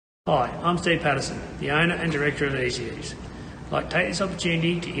Hi, I'm Steve Patterson, the owner and director of Eaves. I'd like to take this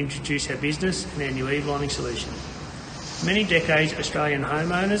opportunity to introduce our business and our new eave lining solution. For many decades, Australian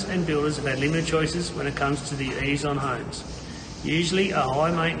homeowners and builders have had limited choices when it comes to the eaves on homes. Usually a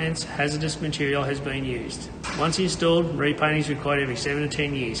high maintenance, hazardous material has been used. Once installed, repainting is required every 7 to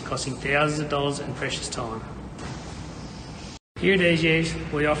 10 years, costing thousands of dollars and precious time. Here at Eaves,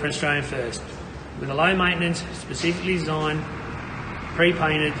 we offer Australian first, with a low maintenance, specifically designed,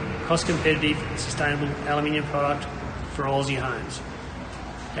 pre-painted, cost-competitive and sustainable aluminium product for Aussie homes.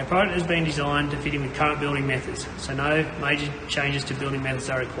 Our product has been designed to fit in with current building methods, so no major changes to building methods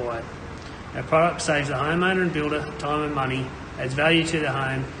are required. Our product saves the homeowner and builder time and money, adds value to the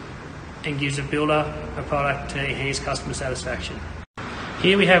home and gives the builder a product to enhance customer satisfaction.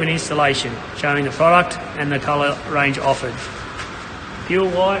 Here we have an installation showing the product and the colour range offered. Pure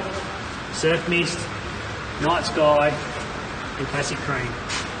white, surf mist, night sky and classic cream.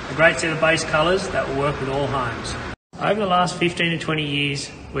 A great set of base colours that will work with all homes. Over the last 15 to 20 years,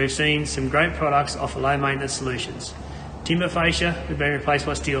 we've seen some great products offer low maintenance solutions. Timber fascia has been replaced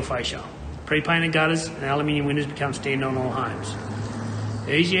by steel fascia. Pre-painted gutters and aluminium windows become standard on all homes.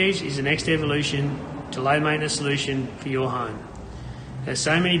 Eaves is the next evolution to low maintenance solution for your home. There's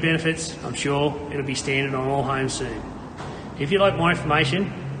so many benefits, I'm sure it'll be standard on all homes soon. If you'd like more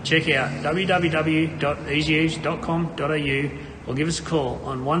information, check out www.eaves.com.au or give us a call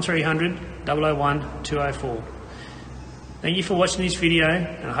on 1300 001 204. Thank you for watching this video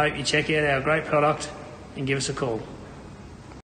and I hope you check out our great product and give us a call.